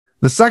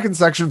The second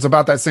section is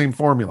about that same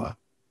formula,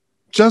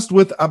 just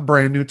with a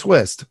brand new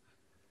twist.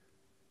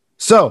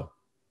 So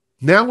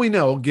now we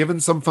know, given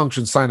some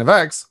function sine of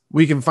x,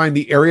 we can find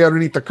the area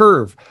underneath the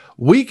curve.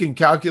 We can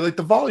calculate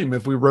the volume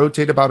if we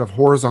rotate about a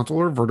horizontal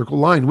or vertical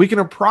line. We can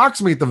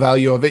approximate the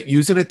value of it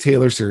using a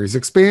Taylor series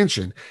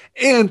expansion.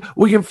 And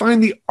we can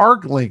find the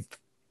arc length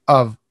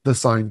of the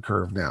sine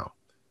curve now.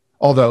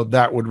 Although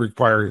that would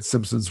require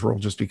Simpson's rule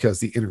just because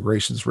the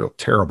integration is real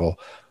terrible.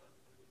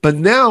 But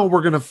now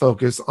we're going to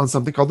focus on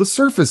something called the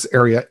surface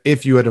area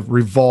if you had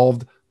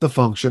revolved the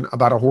function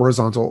about a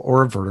horizontal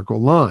or a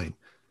vertical line.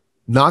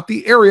 Not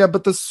the area,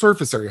 but the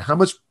surface area. How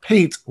much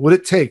paint would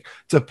it take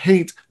to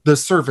paint the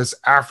surface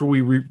after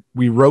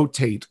we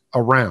rotate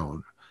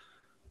around?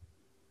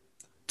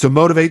 To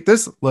motivate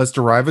this, let's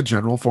derive a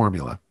general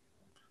formula.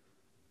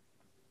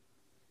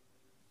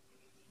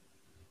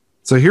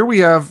 So here we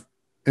have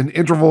an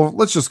interval.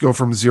 Let's just go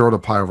from 0 to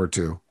pi over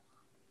 2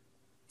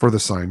 for the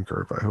sine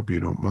curve. I hope you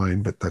don't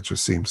mind, but that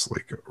just seems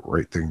like a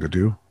right thing to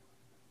do.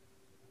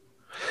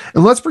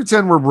 And let's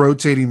pretend we're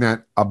rotating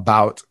that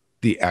about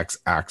the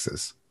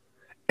x-axis.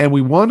 And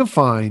we want to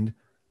find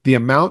the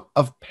amount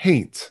of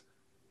paint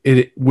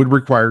it would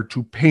require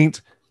to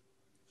paint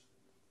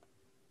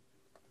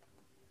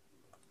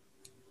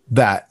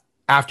that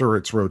after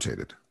it's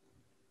rotated.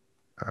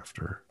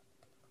 After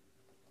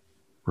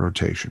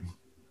rotation.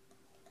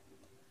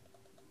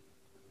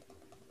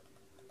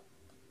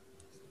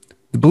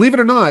 Believe it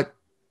or not,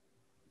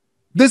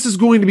 this is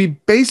going to be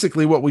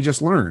basically what we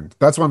just learned.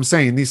 That's why I'm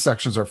saying these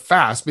sections are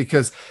fast,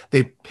 because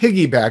they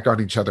piggyback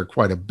on each other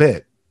quite a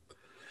bit.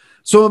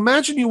 So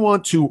imagine you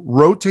want to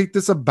rotate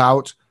this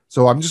about.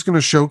 So I'm just going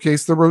to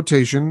showcase the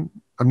rotation.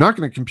 I'm not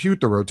going to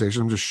compute the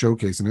rotation. I'm just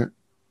showcasing it.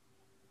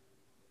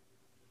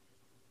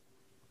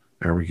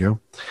 There we go.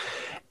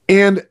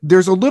 And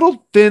there's a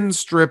little thin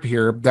strip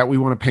here that we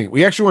want to paint.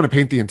 We actually want to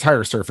paint the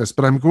entire surface,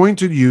 but I'm going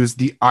to use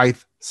the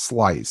ith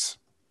slice.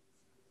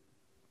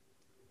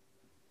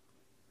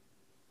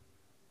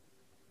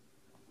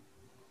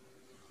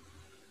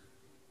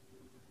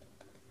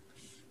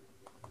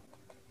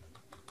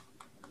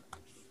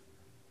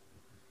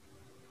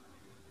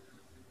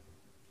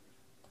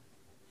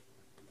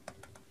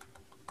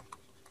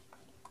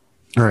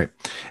 All right.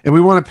 And we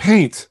want to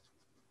paint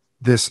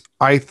this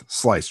ith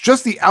slice,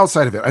 just the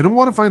outside of it. I don't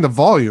want to find the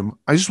volume.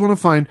 I just want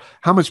to find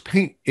how much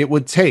paint it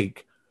would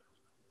take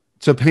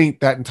to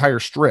paint that entire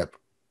strip.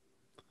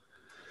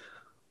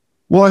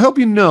 Well, I hope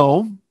you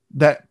know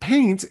that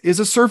paint is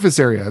a surface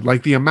area.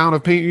 Like the amount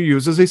of paint you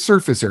use is a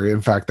surface area.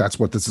 In fact, that's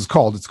what this is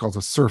called. It's called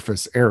a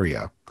surface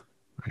area.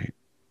 Right?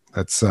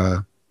 That's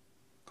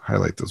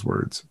highlight those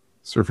words.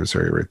 Surface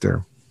area right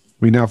there.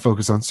 We now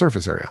focus on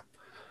surface area.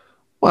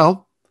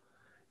 Well,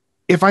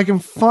 if I can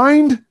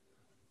find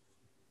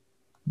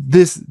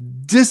this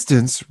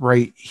distance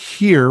right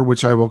here,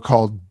 which I will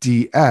call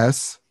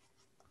ds.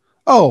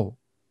 Oh,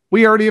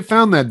 we already have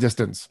found that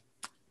distance.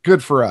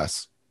 Good for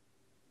us.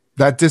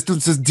 That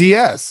distance is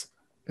ds.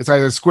 It's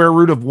either the square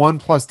root of 1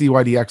 plus dy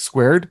dx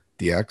squared,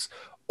 dx,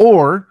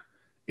 or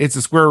it's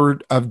the square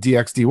root of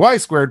dx dy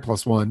squared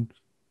plus 1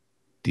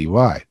 dy.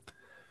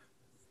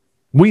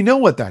 We know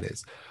what that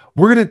is.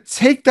 We're going to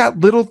take that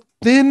little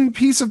thin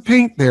piece of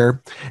paint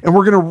there, and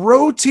we're going to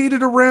rotate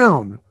it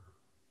around.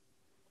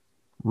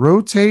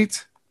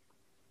 Rotate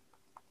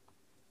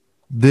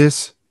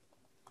this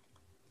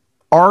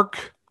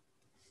arc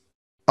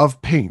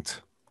of paint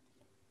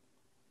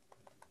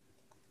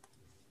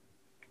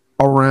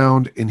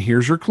around, and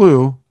here's your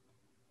clue,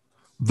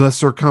 the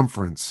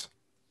circumference.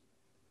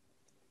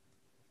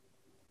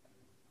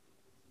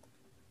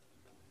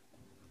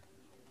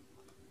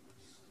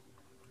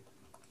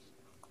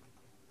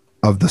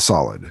 Of the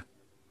solid.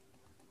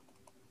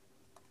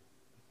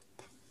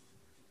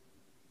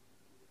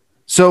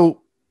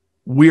 So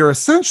we are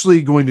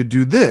essentially going to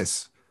do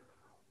this.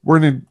 We're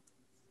going to,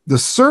 the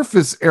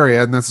surface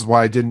area, and this is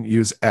why I didn't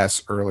use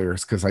S earlier,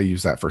 is because I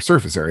use that for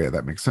surface area.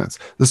 That makes sense.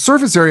 The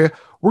surface area,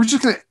 we're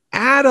just going to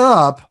add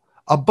up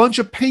a bunch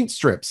of paint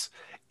strips.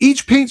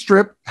 Each paint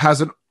strip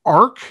has an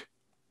arc.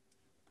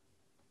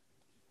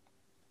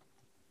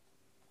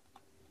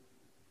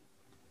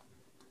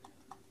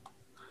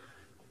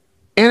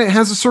 And it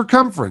has a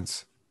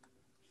circumference.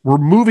 We're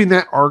moving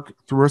that arc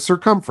through a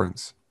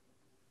circumference.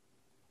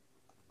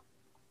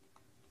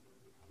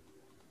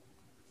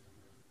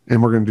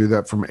 And we're going to do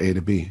that from A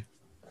to B.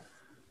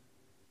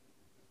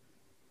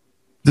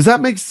 Does that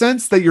make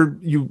sense that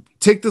you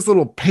take this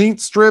little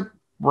paint strip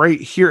right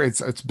here?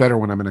 It's better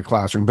when I'm in a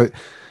classroom, but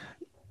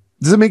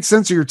does it make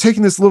sense that you're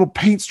taking this little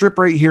paint strip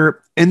right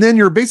here, and then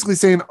you're basically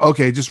saying,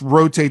 okay, just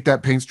rotate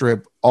that paint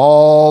strip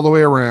all the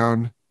way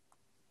around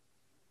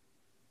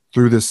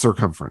through this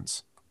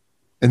circumference.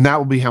 And that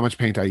will be how much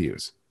paint I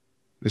use.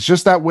 It's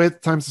just that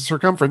width times the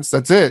circumference.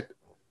 That's it.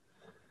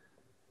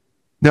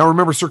 Now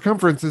remember,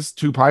 circumference is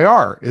 2 pi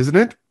r, isn't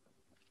it?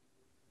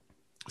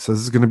 So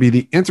this is going to be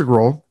the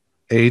integral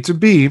a to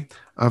b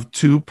of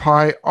 2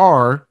 pi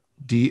r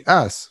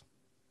ds.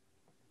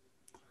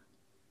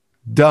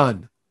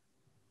 Done.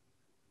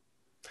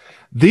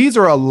 These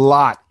are a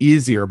lot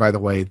easier, by the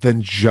way,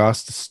 than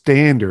just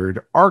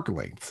standard arc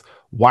lengths.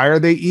 Why are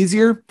they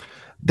easier?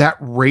 That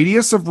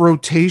radius of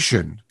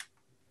rotation,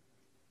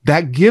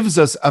 that gives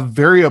us a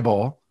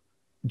variable.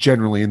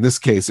 Generally, in this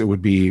case, it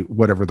would be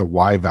whatever the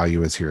y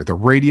value is here. The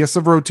radius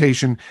of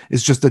rotation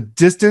is just a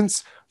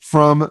distance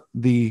from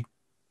the,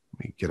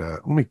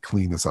 let me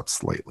clean this up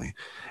slightly.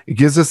 It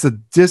gives us a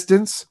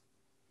distance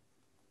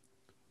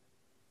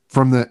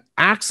from the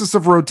axis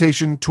of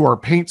rotation to our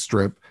paint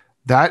strip.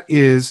 That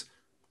is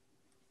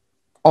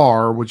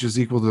r, which is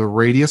equal to the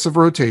radius of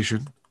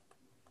rotation.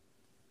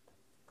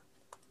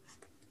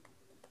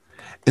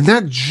 And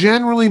that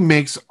generally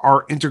makes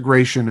our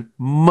integration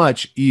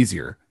much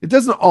easier. It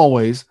doesn't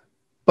always,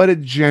 but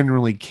it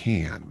generally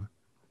can.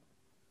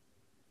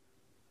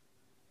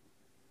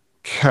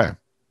 Okay.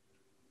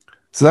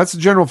 So that's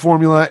the general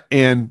formula,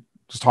 and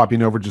just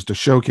hopping over just to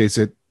showcase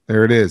it.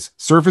 There it is.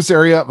 Surface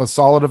area of a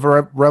solid of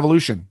a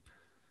revolution.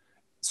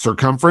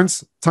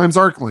 Circumference times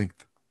arc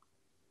length.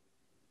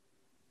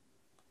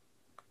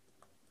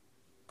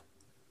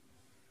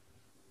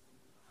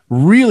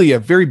 Really a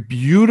very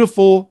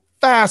beautiful,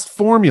 fast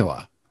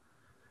formula.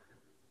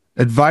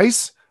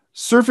 Advice: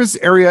 surface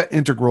area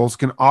integrals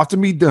can often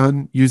be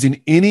done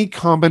using any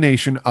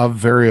combination of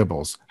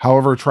variables.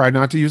 However, try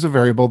not to use a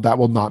variable that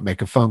will not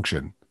make a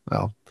function.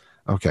 Well,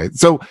 okay.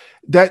 So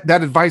that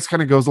advice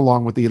kind of goes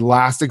along with the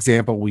last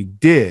example we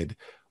did,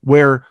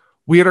 where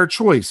we had our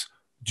choice.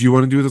 Do you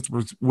want to do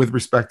this with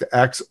respect to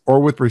X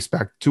or with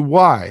respect to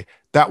Y?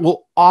 That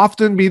will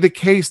often be the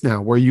case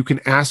now, where you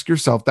can ask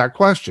yourself that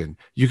question.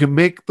 You can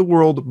make the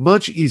world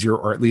much easier,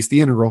 or at least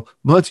the integral,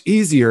 much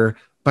easier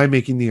by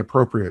making the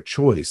appropriate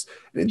choice.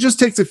 And it just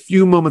takes a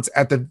few moments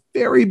at the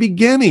very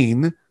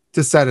beginning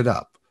to set it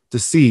up, to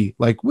see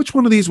like which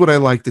one of these would I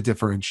like to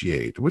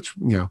differentiate, which,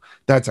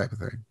 that type of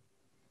thing.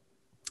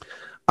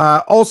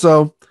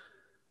 Also,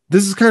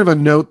 this is kind of a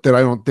note that I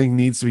don't think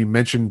needs to be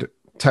mentioned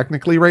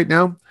technically right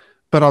now,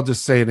 but I'll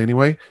just say it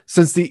anyway.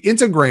 Since the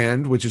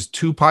integrand, which is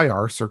 2 pi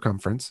r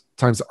circumference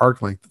times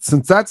arc length,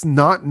 since that's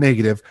not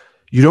negative,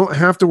 you don't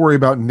have to worry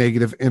about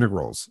negative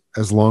integrals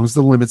as long as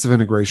the limits of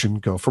integration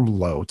go from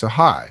low to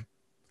high.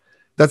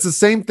 That's the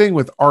same thing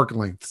with arc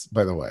lengths,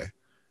 by the way.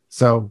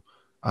 So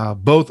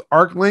both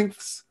arc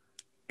lengths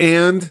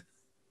and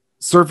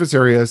surface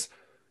areas,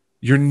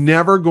 you're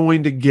never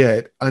going to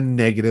get a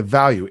negative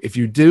value. If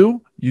you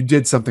do, you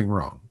did something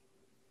wrong.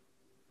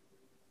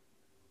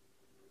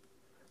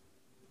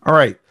 All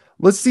right,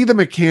 let's see the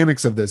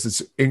mechanics of this.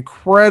 It's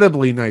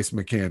incredibly nice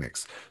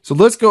mechanics. So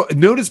let's go.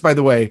 Notice, by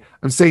the way,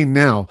 I'm saying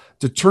now,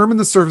 determine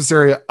the surface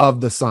area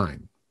of the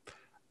sign.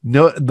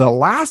 No, the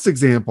last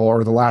example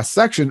or the last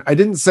section, I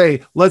didn't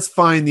say, let's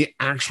find the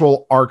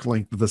actual arc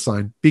length of the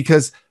sign,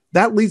 because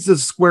that leads to the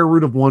square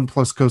root of 1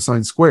 plus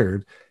cosine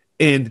squared.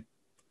 And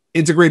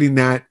integrating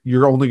that,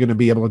 you're only going to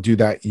be able to do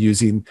that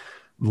using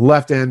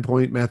left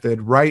endpoint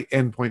method, right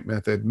endpoint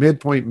method,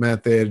 midpoint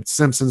method,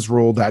 Simpson's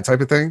rule, that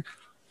type of thing.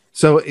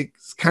 So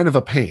it's kind of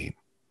a pain.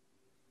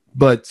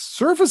 But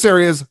surface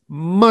area is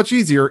much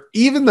easier,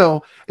 even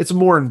though it's a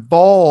more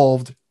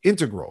involved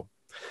integral.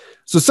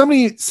 So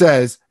somebody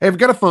says, hey, I've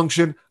got a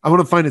function. I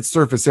want to find its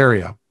surface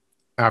area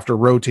after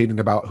rotating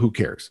about, who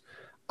cares?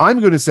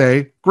 I'm going to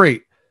say,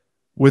 great.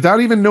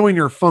 Without even knowing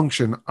your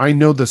function, I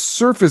know the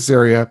surface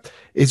area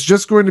is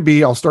just going to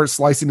be, I'll start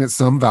slicing at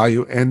some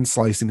value and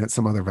slicing at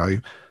some other value.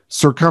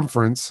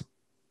 Circumference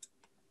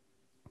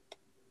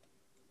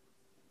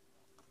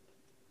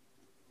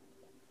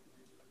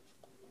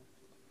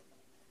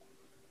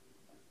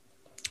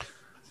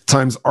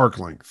times arc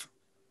length.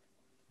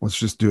 Let's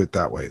just do it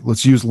that way.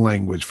 Let's use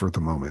language for the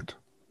moment.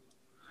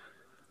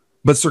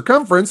 But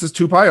circumference is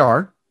 2 pi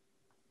r.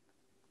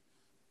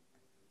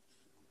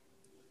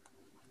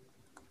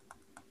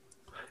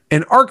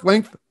 And arc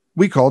length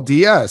we call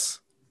ds.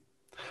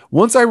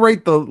 Once I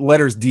write the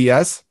letters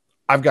ds,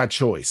 I've got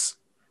choice.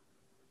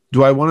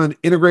 Do I want to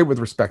integrate with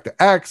respect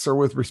to x or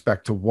with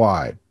respect to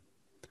y?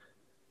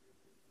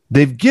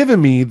 They've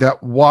given me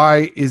that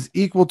y is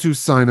equal to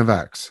sine of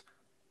x.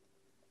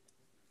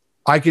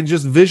 I can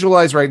just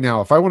visualize right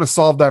now. If I want to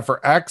solve that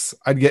for x,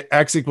 I'd get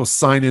x equals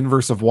sine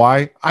inverse of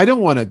y. I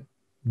don't want to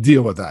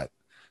deal with that.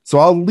 So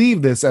I'll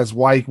leave this as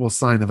y equals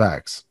sine of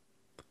x.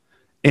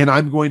 And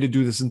I'm going to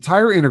do this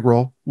entire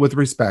integral with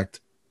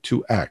respect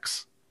to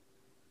x.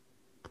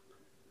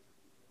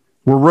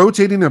 We're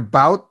rotating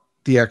about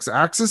the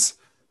x-axis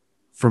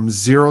from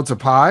 0 to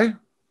pi.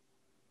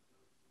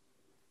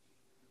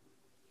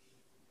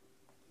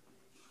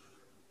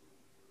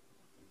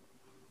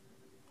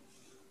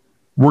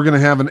 We're going to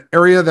have an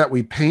area that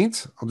we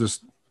paint. I'll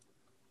just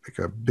make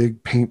a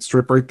big paint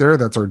strip right there.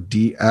 That's our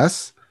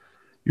ds.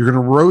 You're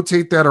going to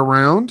rotate that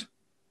around.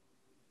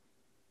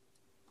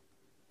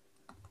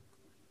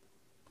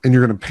 And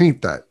you're going to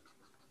paint that.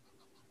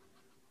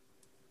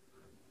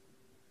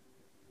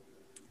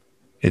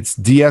 It's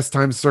ds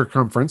times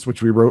circumference,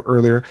 which we wrote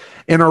earlier.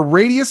 And our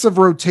radius of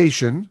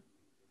rotation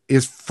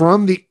is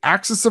from the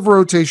axis of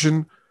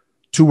rotation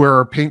to where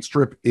our paint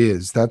strip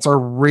is. That's our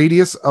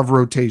radius of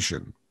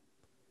rotation.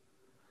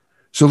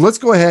 So let's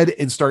go ahead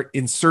and start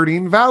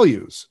inserting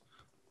values.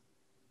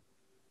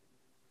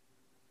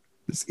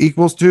 This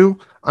equals 2.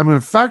 I'm going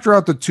to factor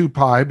out the 2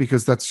 pi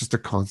because that's just a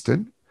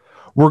constant.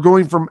 We're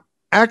going from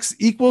x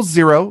equals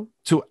 0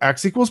 to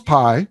x equals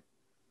pi.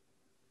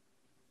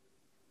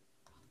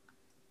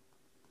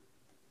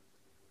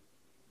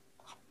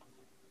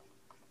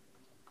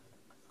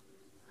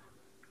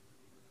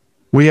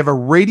 We have a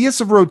radius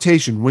of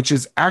rotation, which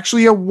is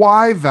actually a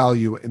y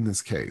value in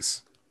this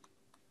case.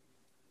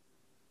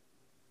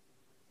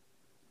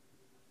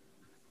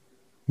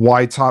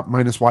 Y top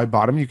minus y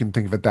bottom, you can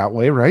think of it that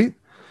way, right?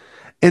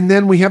 And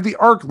then we have the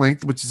arc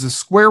length, which is the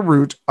square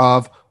root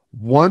of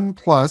 1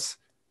 plus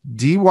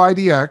dy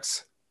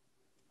dx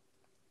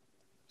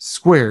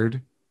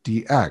squared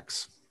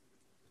dx.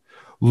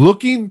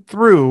 Looking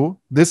through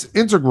this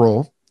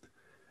integral,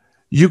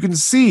 you can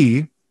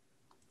see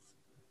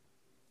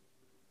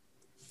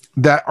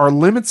that our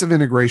limits of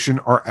integration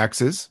are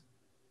x's.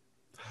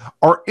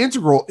 Our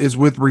integral is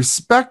with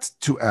respect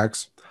to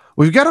x.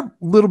 We've got a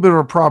little bit of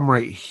a problem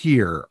right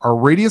here. Our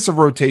radius of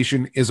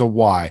rotation is a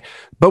y,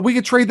 but we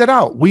could trade that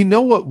out. We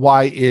know what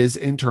y is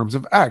in terms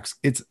of x.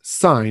 It's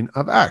sine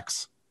of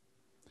x.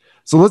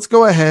 So let's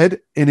go ahead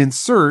and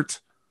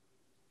insert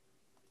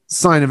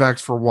sine of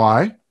x for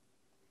y.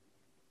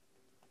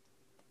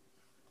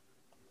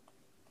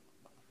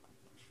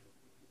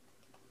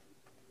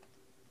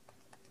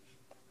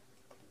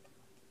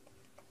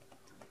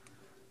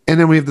 And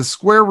then we have the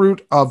square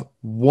root of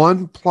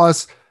 1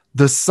 plus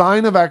the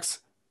sine of x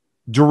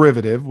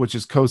derivative, which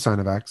is cosine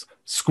of x,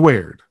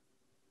 squared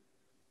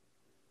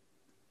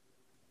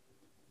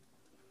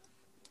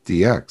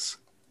dx.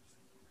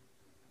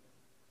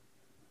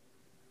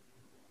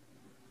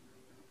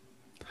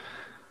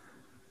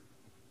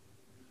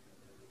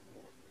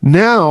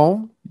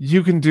 Now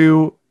you can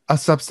do a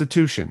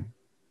substitution.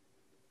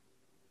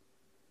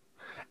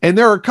 And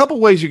there are a couple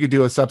ways you could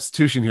do a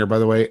substitution here, by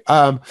the way.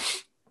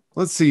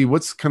 Let's see,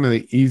 what's kind of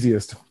the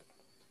easiest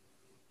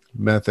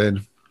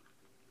method?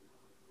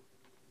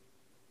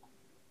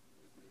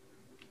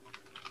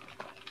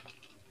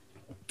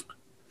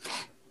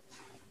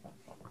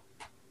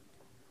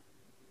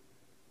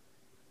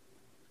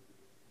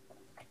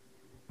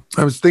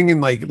 I was thinking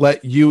like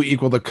let u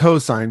equal the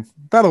cosine.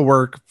 That'll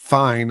work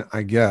fine,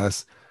 I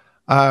guess.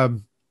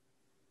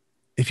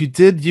 If you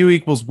did u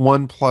equals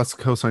 1 plus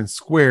cosine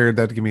squared,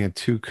 that'd give me a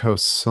 2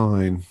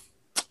 cosine.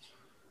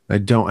 I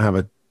don't have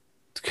a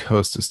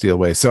cos to steal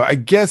away. So I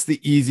guess the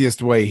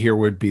easiest way here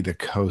would be the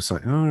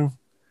cosine. Oh,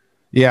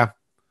 yeah,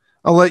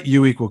 I'll let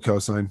u equal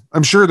cosine.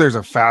 I'm sure there's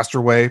a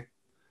faster way.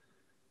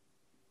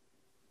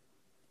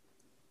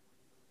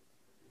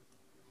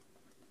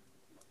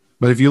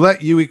 But if you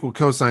let u equal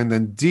cosine,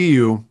 then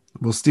du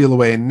will steal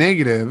away a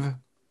negative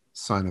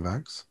sine of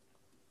x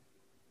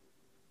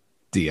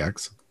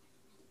dx.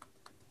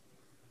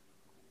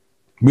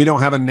 We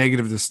don't have a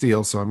negative to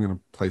steal, so I'm going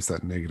to place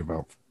that negative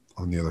out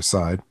on the other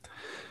side.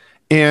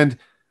 And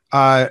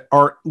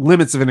our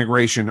limits of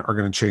integration are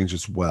going to change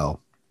as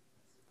well.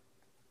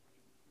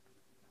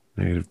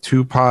 Negative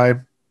 2 pi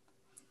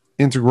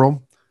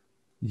integral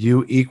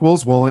u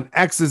equals, well, when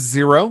x is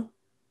 0,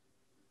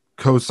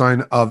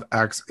 cosine of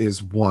x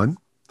is 1.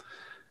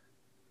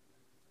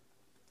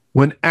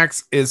 When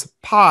x is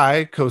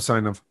pi,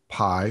 cosine of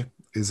pi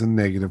is a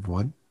negative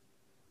 1.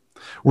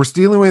 We're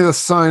stealing away the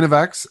sine of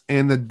x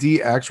and the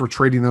dx. We're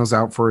trading those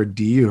out for a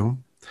du.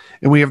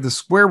 And we have the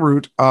square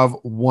root of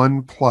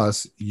 1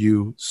 plus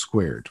u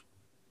squared.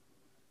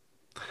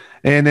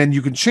 And then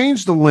you can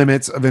change the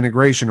limits of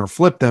integration or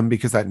flip them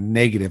because that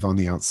negative on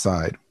the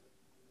outside.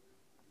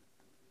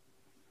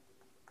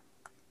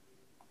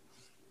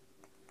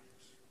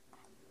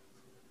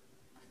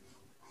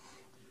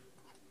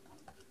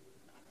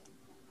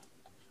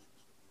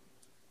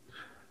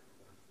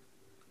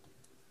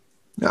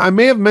 Now, I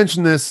may have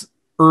mentioned this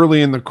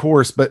early in the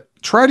course, but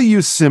try to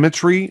use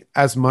symmetry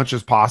as much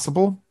as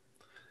possible.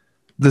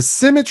 The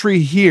symmetry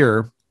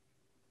here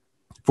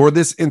for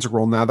this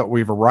integral, now that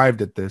we've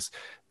arrived at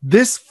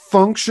this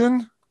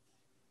function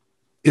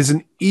is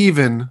an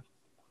even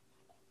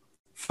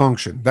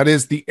function. That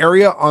is, the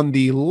area on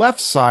the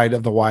left side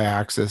of the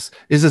y-axis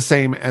is the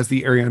same as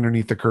the area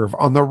underneath the curve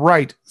on the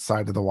right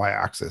side of the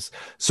y-axis.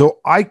 So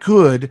I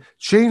could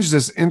change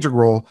this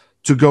integral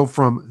to go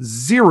from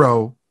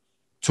 0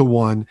 to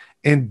 1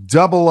 and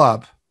double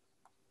up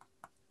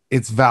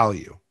its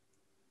value.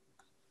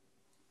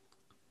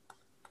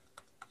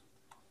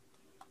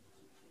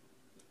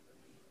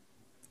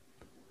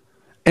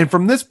 And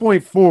from this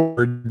point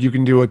forward, you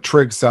can do a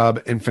trig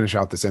sub and finish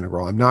out this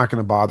integral. I'm not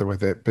going to bother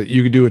with it, but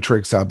you could do a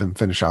trig sub and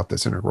finish out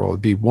this integral.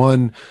 It'd be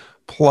 1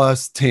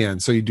 plus tan.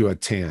 So you do a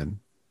tan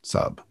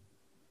sub,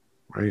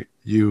 right?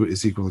 U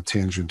is equal to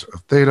tangent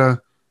of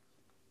theta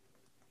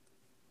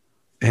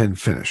and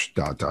finish,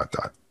 dot, dot,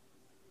 dot.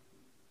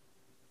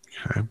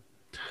 Okay.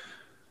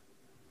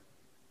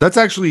 That's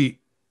actually,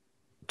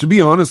 to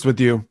be honest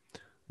with you,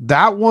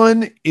 that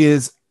one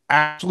is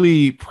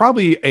actually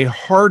probably a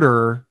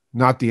harder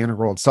not the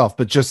integral itself,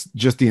 but just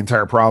the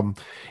entire problem,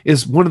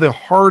 is one of the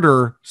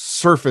harder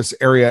surface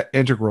area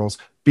integrals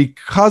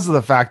because of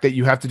the fact that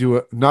you have to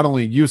do not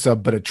only a u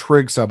sub, but a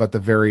trig sub at the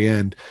very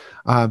end.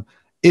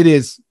 It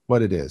is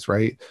what it is,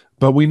 right?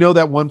 But we know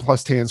that 1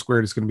 plus tan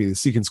squared is going to be the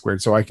secant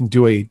squared. So I can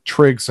do a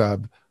trig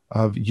sub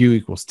of u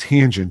equals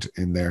tangent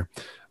in there,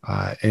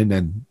 and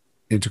then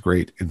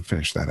integrate and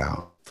finish that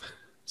out.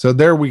 So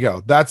there we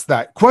go. That's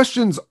that.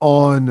 Questions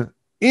on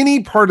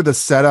any part of the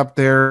setup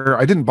there?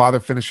 I didn't bother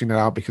finishing it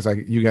out because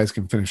you guys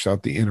can finish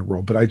out the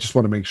integral, but I just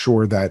want to make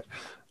sure that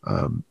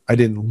I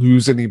didn't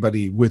lose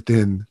anybody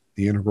within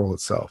the integral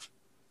itself.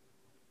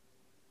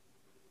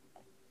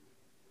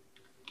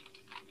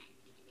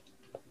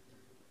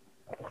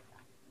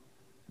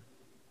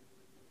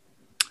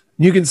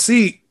 You can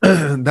see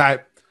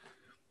that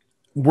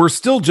we're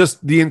still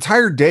just, the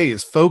entire day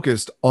is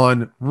focused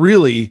on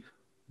really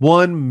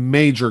one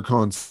major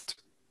constant,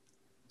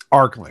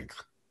 arc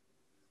length.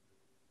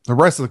 The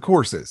rest of the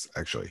course is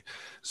actually.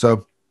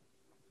 So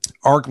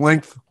arc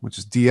length, which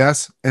is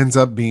ds, ends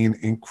up being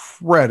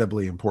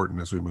incredibly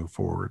important as we move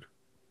forward.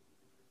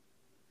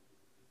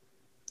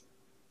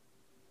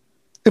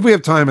 If we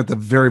have time at the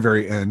very,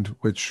 very end,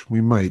 which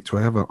we might. Do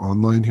I have an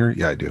online here?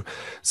 Yeah, I do.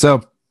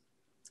 So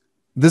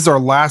this is our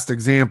last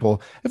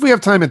example. If we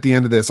have time at the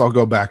end of this, I'll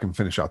go back and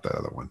finish out that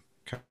other one.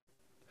 Okay.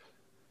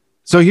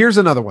 So here's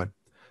another one.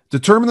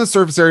 Determine the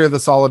surface area of the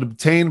solid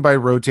obtained by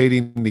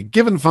rotating the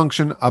given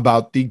function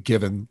about the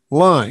given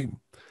line.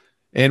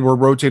 And we're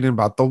rotating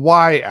about the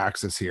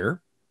y-axis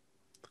here.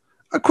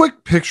 A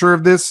quick picture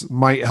of this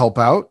might help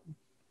out.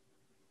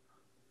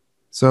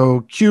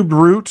 So cubed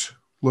root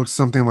looks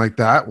something like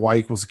that. Y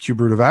equals the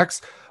cube root of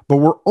x. But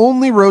we're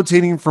only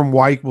rotating from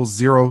y equals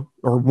 0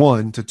 or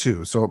 1 to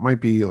 2. So it might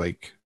be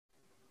like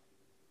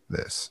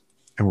this.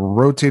 And we're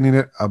rotating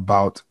it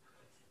about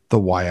the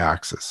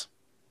y-axis.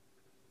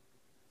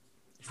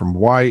 From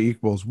y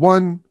equals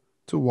 1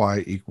 to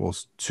y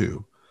equals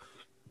 2.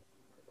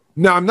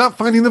 Now, I'm not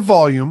finding the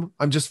volume.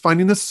 I'm just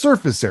finding the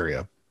surface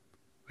area.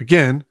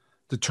 Again,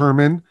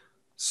 determine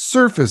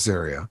surface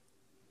area.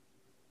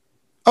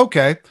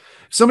 Okay.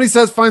 Somebody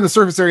says find the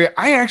surface area.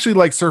 I actually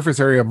like surface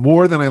area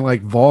more than I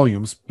like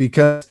volumes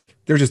because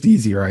they're just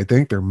easier, I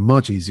think. They're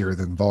much easier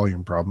than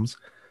volume problems.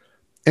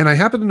 And I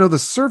happen to know the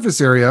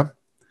surface area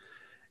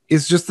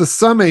is just the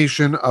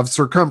summation of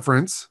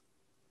circumference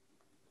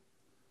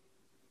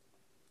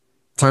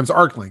times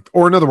arc length.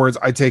 Or in other words,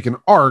 I take an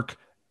arc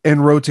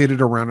and rotate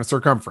it around a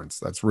circumference.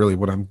 That's really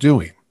what I'm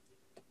doing.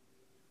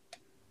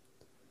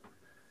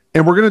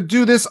 And we're going to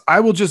do this.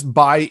 I will just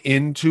buy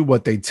into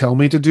what they tell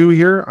me to do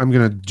here. I'm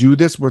going to do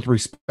this with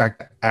respect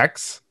to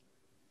x.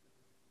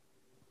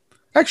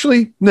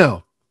 Actually,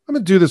 no. I'm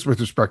going to do this with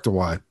respect to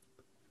y.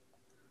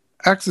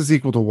 X is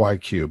equal to y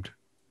cubed.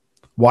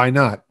 Why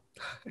not?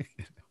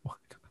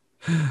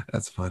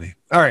 That's funny.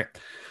 All right.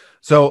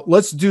 So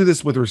let's do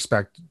this with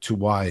respect to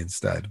y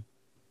instead.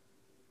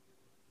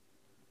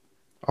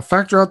 I'll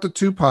factor out the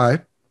 2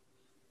 pi.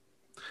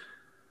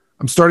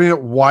 I'm starting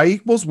at y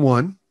equals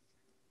 1.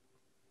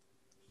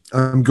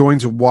 I'm going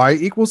to y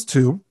equals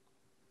 2.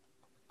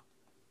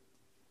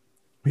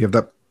 We have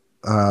that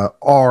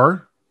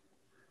r.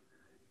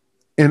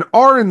 And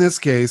r in this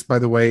case, by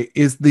the way,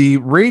 is the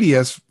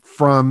radius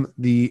from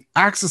the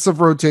axis of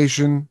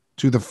rotation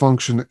to the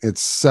function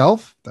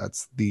itself.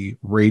 That's the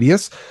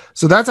radius.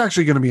 So that's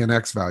actually going to be an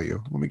x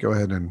value. Let me go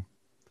ahead and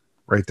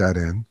write that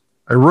in.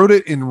 I wrote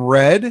it in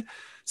red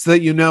so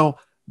that you know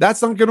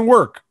that's not going to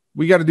work.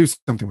 We got to do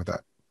something with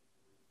that.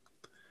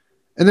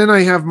 And then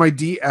I have my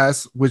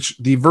ds, which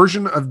the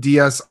version of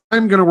ds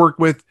I'm going to work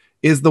with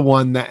is the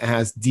one that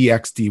has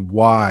dx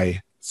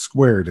dy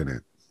squared in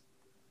it.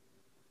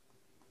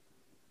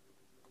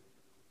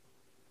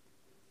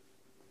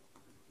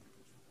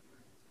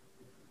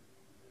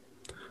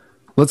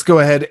 Let's go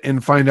ahead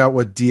and find out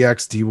what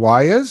dx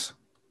dy is.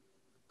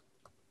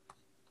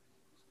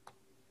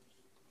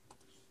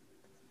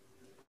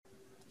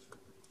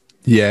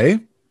 Yay.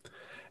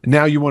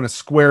 Now you want to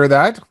square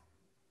that.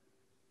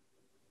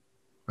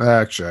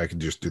 Actually, I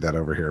can just do that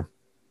over here.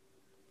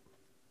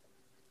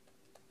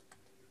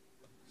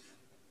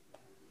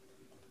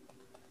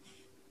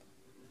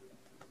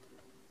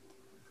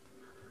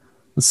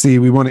 Let's see.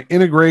 We want to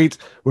integrate.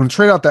 We want to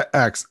trade out that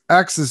x.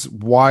 X is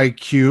y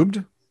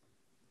cubed.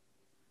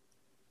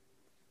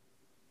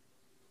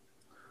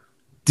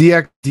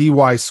 Dx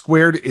dy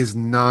squared is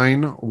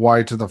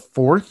 9y to the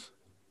 4th.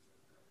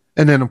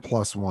 And then a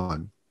plus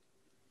 1.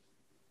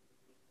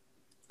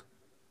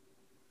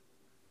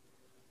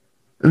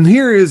 And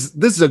this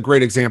is a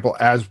great example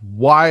as to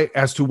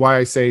why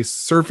I say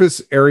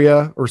surface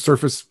area or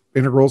surface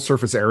integrals,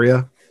 surface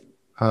area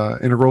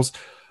integrals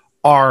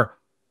are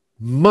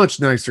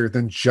much nicer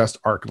than just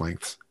arc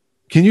lengths.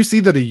 Can you see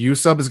that a u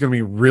sub is going to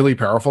be really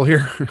powerful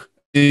here?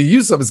 A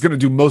u sub is going to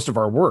do most of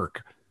our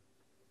work.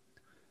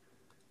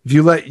 If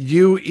you let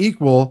u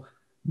equal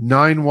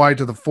 9y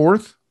to the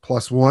 4th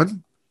plus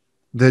 1,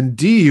 then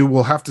du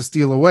will have to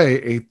steal away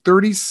a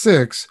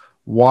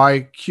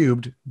 36y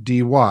cubed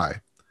dy.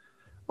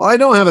 Well, I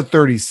don't have a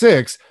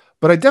 36,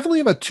 but I definitely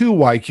have a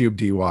 2y cubed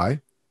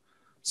dy.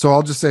 So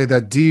I'll just say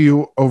that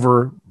du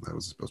over, that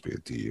was supposed to be a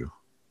du,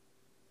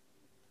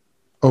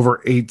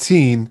 over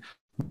 18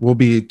 will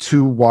be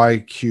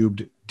 2y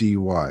cubed dy.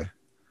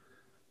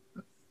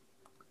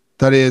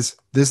 That is,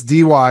 this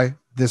dy,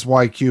 this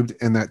y cubed,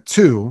 and that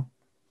 2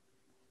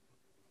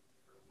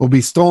 will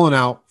be stolen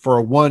out for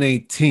a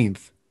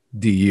 1/18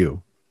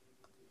 du.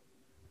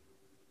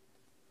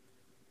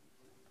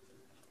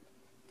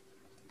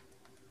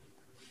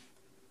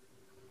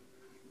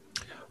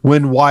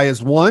 When y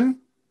is 1,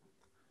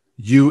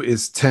 u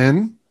is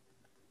 10.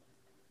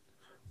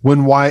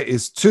 When y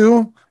is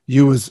 2,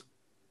 u is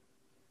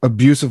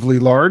abusively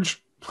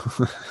large.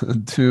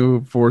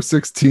 2, 4,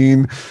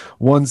 16,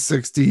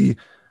 160,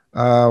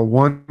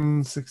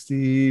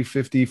 160,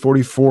 50,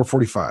 44,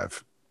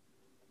 45.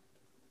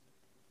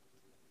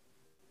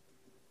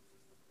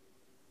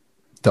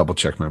 Double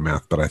check my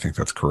math, but I think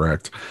that's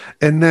correct.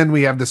 And then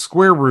we have the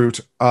square root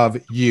of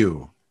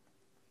u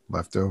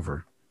left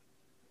over.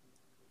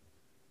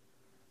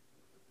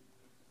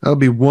 That'll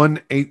be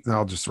 1/8.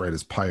 I'll just write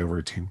as pi over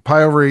 18.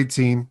 Pi over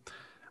 18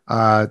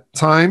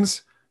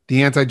 times the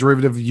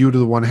antiderivative of u to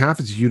the 1/2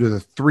 is u to the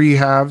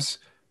 3/2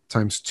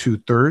 times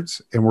 2/3.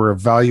 And we're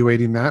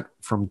evaluating that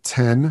from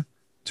 10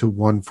 to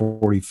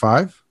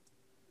 145.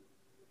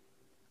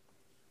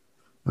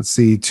 Let's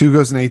see, 2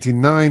 goes in 18,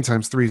 9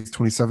 times 3 is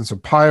 27. So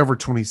pi over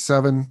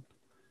 27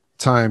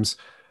 times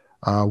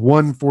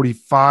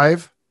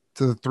 145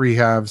 to the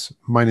 3/2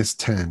 minus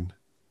 10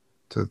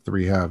 to the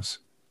 3/2.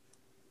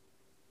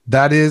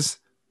 That is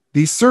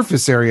the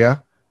surface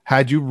area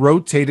had you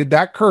rotated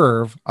that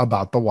curve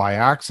about the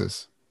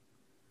y-axis.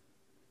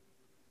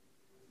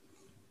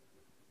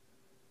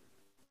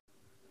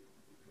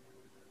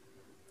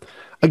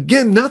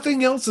 Again,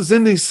 nothing else is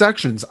in these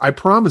sections. I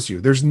promise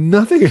you, there's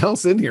nothing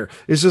else in here.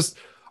 It's just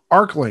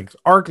arc length,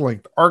 arc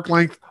length, arc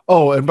length.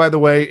 Oh, and by the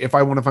way, if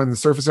I want to find the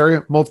surface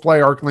area, multiply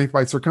arc length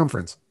by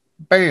circumference.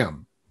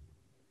 Bam.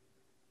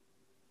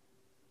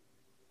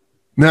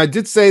 Now, I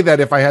did say that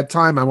if I had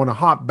time, I want to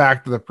hop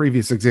back to the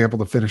previous example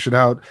to finish it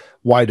out.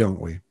 Why don't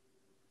we?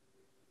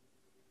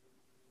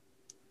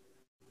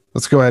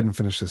 Let's go ahead and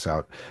finish this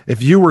out.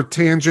 If you were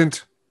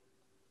tangent,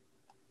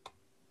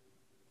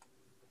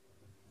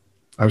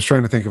 I was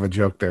trying to think of a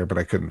joke there, but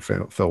I couldn't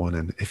fill one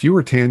in. If you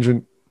were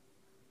tangent,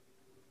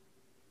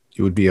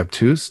 you would be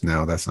obtuse?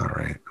 No, that's not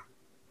right.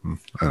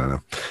 I don't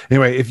know.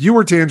 Anyway, if you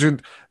were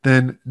tangent,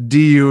 then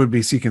du would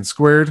be secant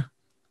squared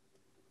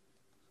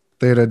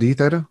theta d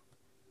theta.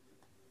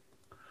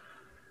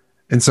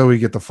 And so we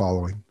get the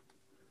following.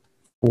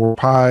 4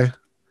 pi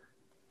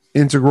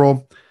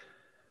integral.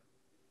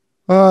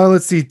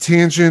 Let's see,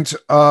 tangent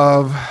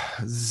of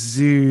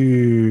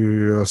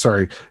 0.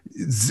 Sorry.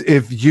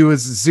 If u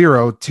is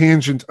 0,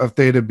 tangent of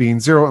theta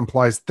being 0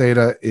 implies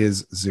theta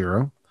is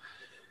 0.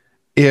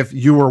 If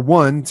u were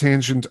 1,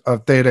 tangent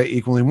of theta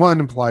equaling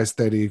 1 implies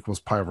theta equals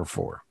pi over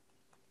 4.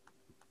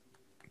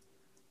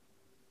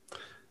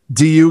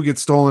 Du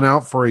gets stolen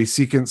out for a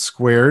secant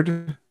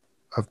squared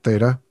of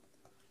theta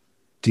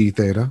d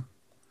theta.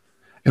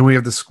 And we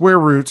have the square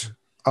root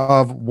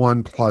of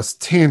 1 plus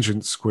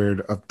tangent squared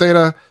of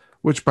theta,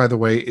 which, by the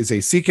way, is a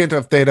secant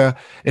of theta.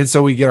 And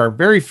so we get our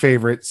very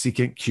favorite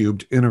secant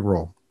cubed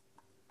integral.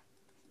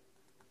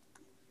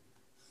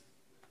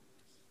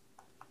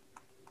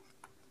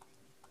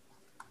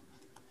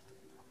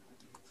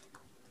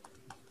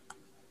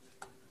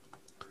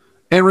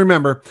 And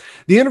remember,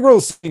 the integral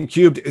of secant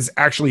cubed is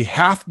actually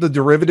half the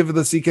derivative of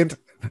the secant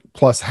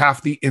plus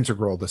half the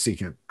integral of the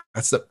secant.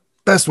 That's the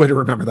best way to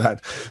remember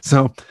that.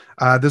 So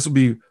this will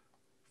be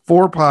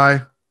 4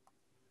 pi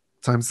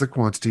times the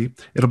quantity.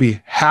 It'll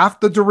be half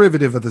the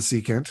derivative of the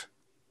secant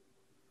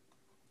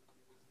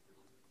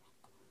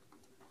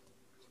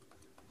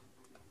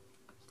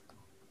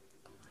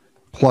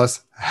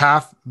plus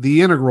half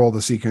the integral of the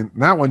secant.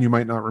 That one you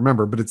might not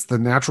remember, but it's the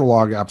natural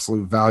log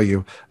absolute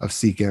value of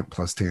secant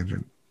plus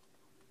tangent.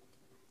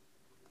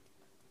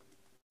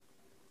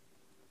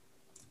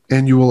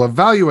 And you will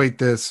evaluate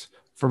this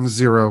from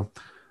 0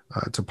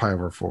 to pi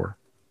over 4.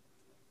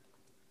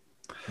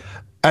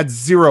 At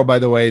 0, by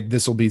the way,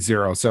 this will be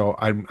 0, so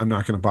I'm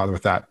not going to bother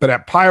with that. But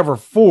at pi over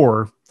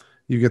 4,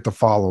 you get the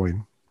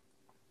following.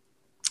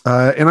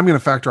 And I'm going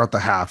to factor out the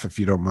half, if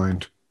you don't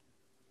mind.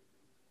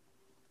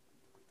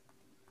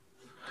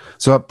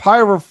 So at pi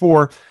over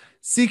 4,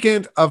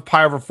 secant of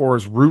pi over 4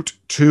 is root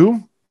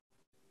 2.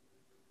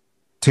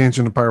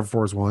 Tangent of pi over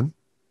 4 is 1.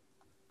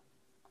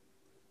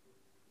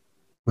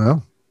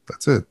 Well,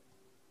 that's it.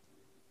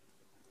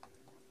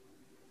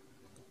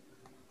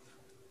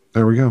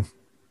 There we go.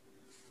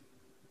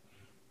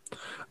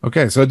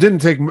 Okay, so it didn't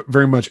take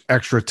very much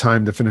extra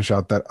time to finish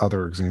out that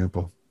other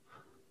example.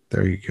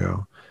 There you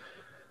go.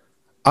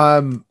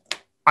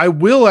 I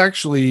will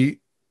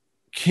actually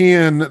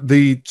can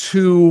the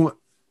 2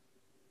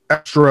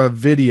 extra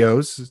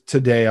videos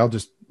today. I'll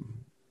just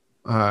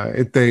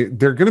they're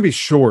going to be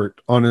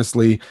short,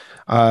 honestly.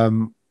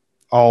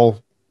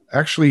 I'll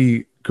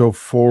actually go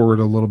forward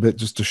a little bit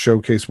just to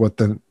showcase what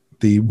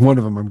the one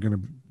of them I'm going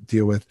to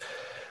deal with.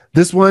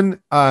 This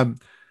one,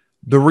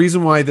 the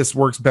reason why this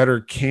works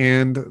better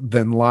canned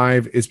than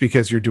live is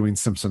because you're doing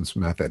Simpson's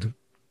method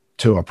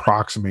to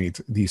approximate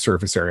the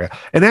surface area.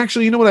 And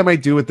actually, you know what I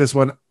might do with this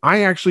one?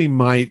 I actually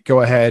might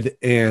go ahead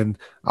and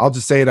I'll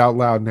just say it out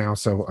loud now.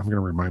 So I'm going to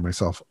remind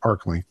myself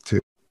arc length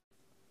too.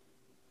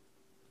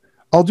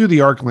 I'll do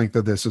the arc length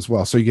of this as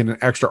well. So you get an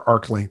extra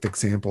arc length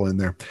example in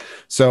there.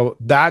 So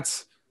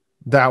that's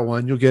that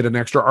one. You'll get an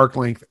extra arc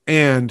length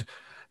and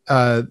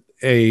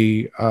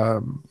a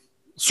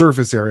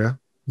surface area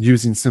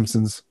using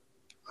Simpson's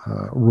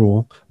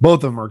rule.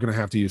 Both of them are going to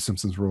have to use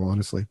Simpson's rule,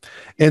 honestly.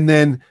 And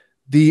then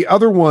the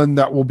other one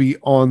that will be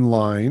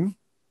online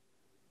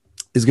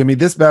is going to be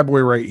this bad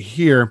boy right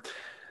here.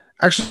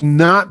 Actually,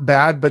 not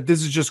bad, but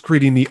this is just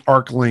creating the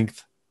arc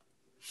length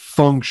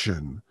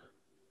function.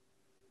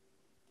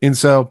 And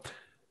so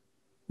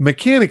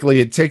mechanically,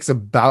 it takes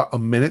about a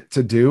minute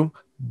to do,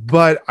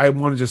 but I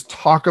want to just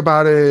talk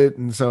about it.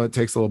 And so it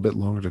takes a little bit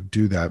longer to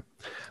do that.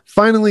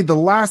 Finally, the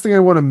last thing I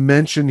want to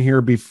mention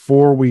here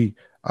before we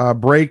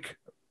break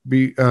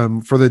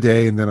for the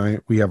day, and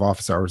then we have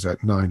office hours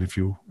at 9 if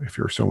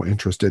you're so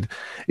interested,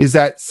 is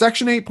that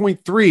section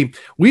 8.3,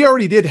 we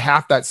already did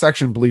half that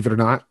section, believe it or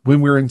not,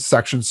 when we were in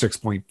section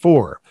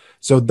 6.4.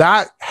 So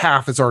that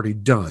half is already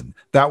done.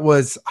 That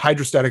was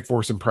hydrostatic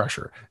force and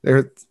pressure.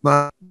 It's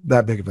not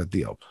that big of a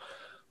deal.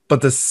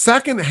 But the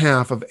second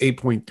half of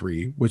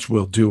 8.3, which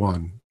we'll do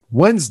on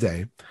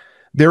Wednesday,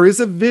 there is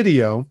a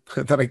video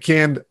that I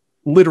canned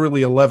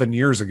literally 11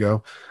 years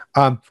ago.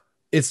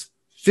 It's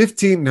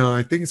 15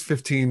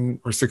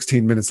 or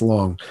 16 minutes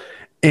long.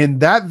 And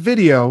that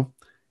video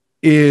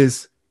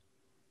is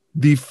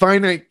the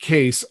finite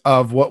case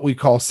of what we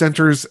call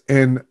centers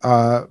and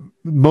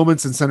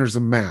moments and centers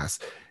of mass.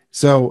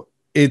 So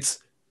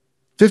it's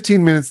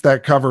 15 minutes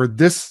that cover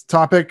this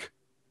topic,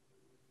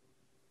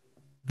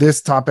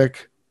 this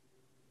topic,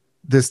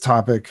 this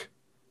topic,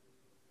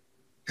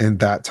 and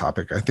that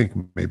topic. I think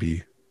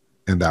maybe,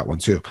 and that one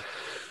too.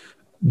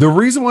 The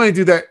reason why I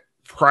do that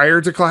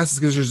prior to class is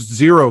because there's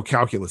zero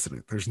calculus in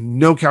it. There's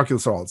no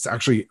calculus at all. It's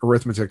actually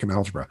arithmetic and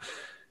algebra.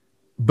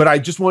 But I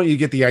just want you to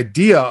get the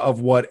idea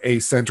of what a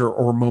center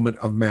or moment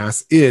of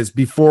mass is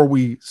before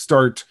we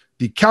start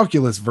the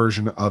calculus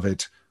version of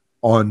it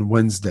on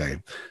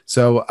Wednesday.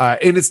 So,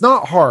 and it's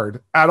not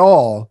hard at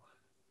all.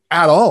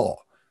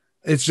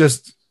 It's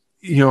just,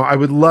 I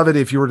would love it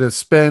if you were to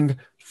spend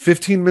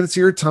 15 minutes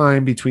of your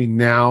time between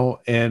now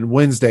and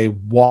Wednesday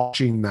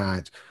watching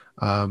that.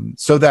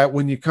 So that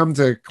when you come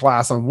to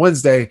class on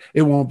Wednesday,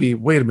 it won't be,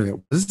 wait a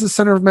minute, is this the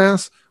center of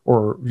mass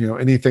or,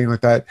 anything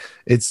like that?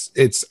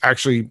 It's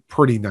actually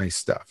pretty nice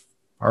stuff.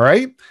 All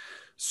right.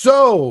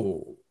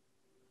 So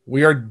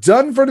we are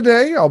done for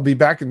today. I'll be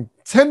back in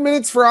 10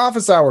 minutes for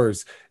office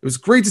hours. It was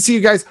great to see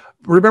you guys.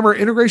 Remember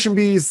Integration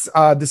Bees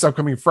this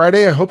upcoming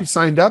Friday. I hope you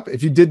signed up.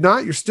 If you did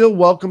not, you're still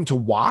welcome to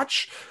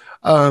watch.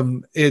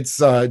 It's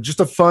just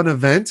a fun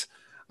event.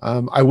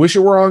 I wish it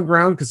were on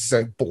ground because it's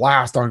a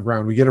blast on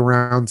ground. We get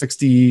around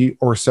 60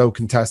 or so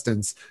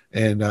contestants,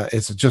 and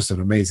it's just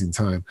an amazing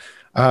time.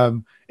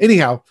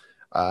 Anyhow,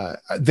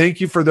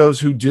 thank you for those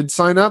who did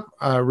sign up.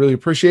 I really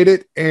appreciate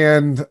it.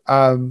 And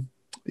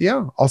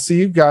I'll see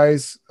you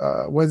guys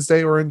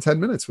Wednesday or in 10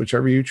 minutes,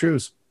 whichever you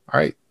choose.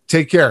 All right.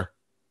 Take care.